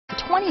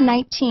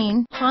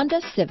2019 Honda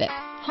Civic.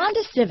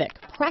 Honda Civic,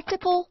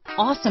 practical,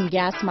 awesome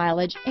gas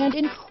mileage, and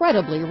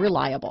incredibly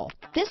reliable.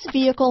 This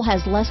vehicle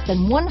has less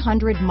than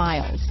 100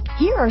 miles.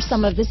 Here are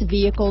some of this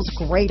vehicle's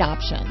great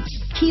options: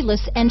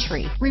 keyless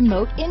entry,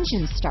 remote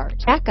engine start,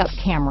 backup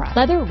camera,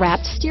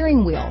 leather-wrapped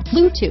steering wheel,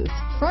 Bluetooth,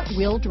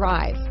 front-wheel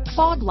drive,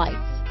 fog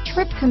lights,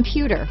 trip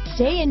computer,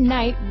 day and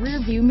night rear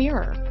view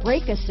mirror,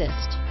 brake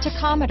assist,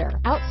 tachometer,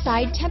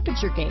 outside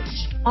temperature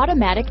gauge,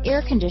 automatic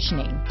air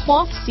conditioning,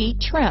 cloth seat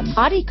trim,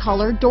 body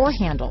color door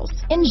handles,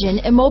 engine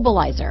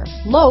immobilizer,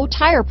 low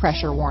tire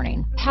pressure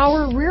warning,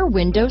 power rear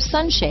window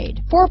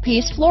sunshade,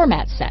 4-piece floor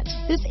mat set.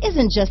 This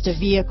isn't just a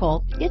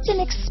vehicle, it's an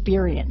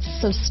experience.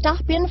 So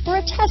stop in for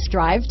a test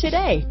drive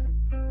today.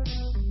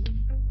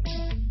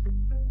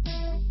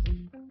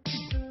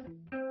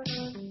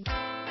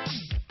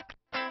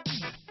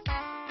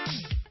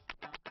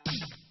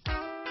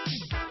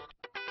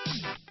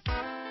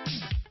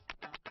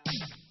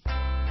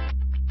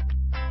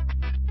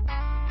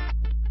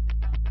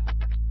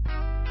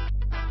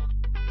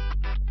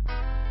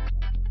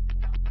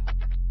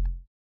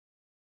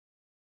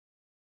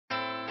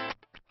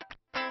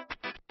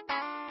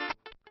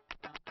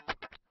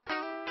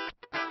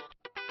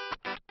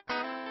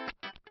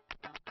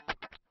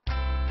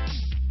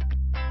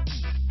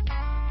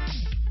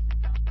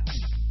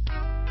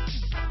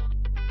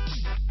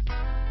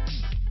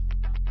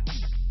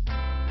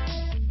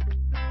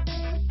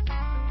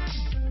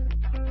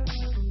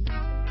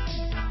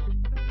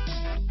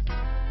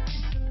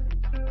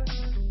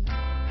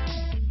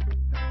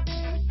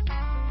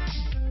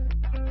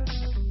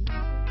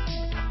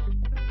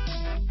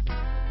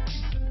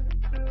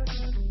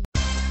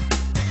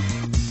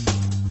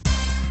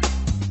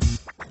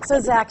 So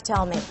Zach,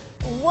 tell me,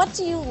 what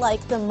do you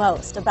like the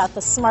most about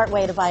the smart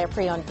way to buy a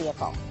pre-owned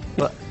vehicle?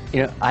 Well,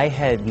 I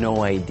had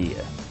no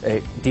idea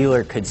a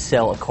dealer could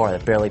sell a car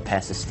that barely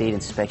passed the state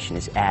inspection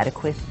as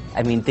adequate.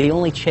 I mean, they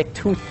only check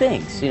 2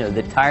 things.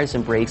 The tires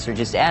and brakes are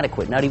just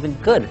adequate, not even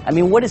good. I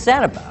mean, what is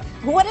that about?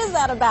 What is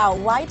that about?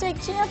 Why take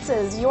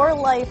chances? Your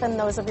life and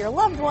those of your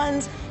loved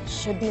ones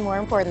should be more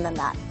important than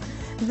that.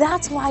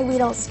 That's why we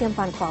don't skimp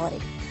on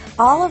quality.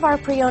 All of our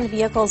pre-owned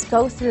vehicles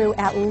go through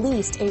at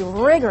least a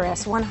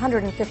rigorous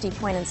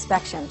 150-point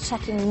inspection,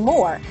 checking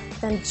more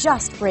than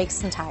just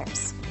brakes and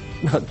tires.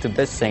 The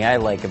best thing I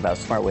like about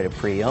Smart Way to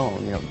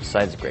Pre-Own,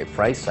 besides the great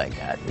price I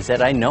got, is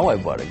that I know I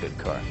bought a good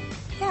car.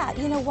 Yeah,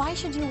 why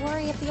should you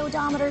worry if the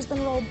odometer's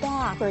been rolled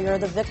back, or you're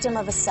the victim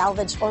of a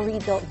salvaged or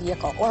rebuilt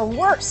vehicle, or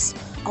worse,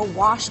 a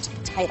washed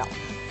title?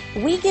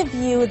 We give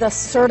you the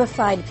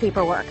certified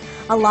paperwork,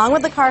 along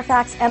with the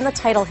Carfax and the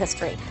title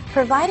history,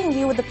 providing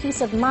you with the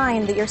peace of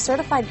mind that your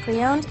certified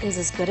pre-owned is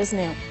as good as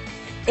new.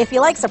 If you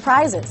like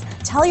surprises,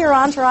 tell your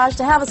entourage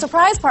to have a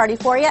surprise party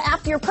for you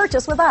after your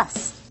purchase with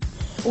us.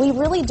 We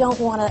really don't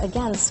want to,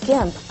 again,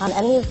 skimp on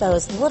any of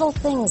those little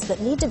things that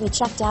need to be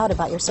checked out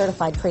about your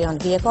certified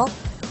pre-owned vehicle.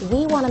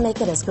 We want to make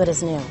it as good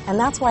as new, and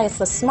that's why it's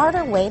the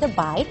smarter way to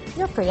buy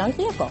your pre-owned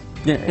vehicle.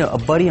 A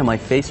buddy on my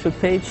Facebook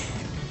page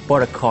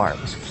bought a car,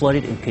 was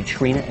flooded in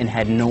Katrina, and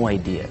had no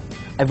idea.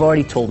 I've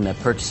already told him that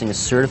purchasing a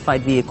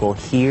certified vehicle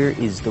here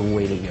is the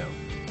way to go.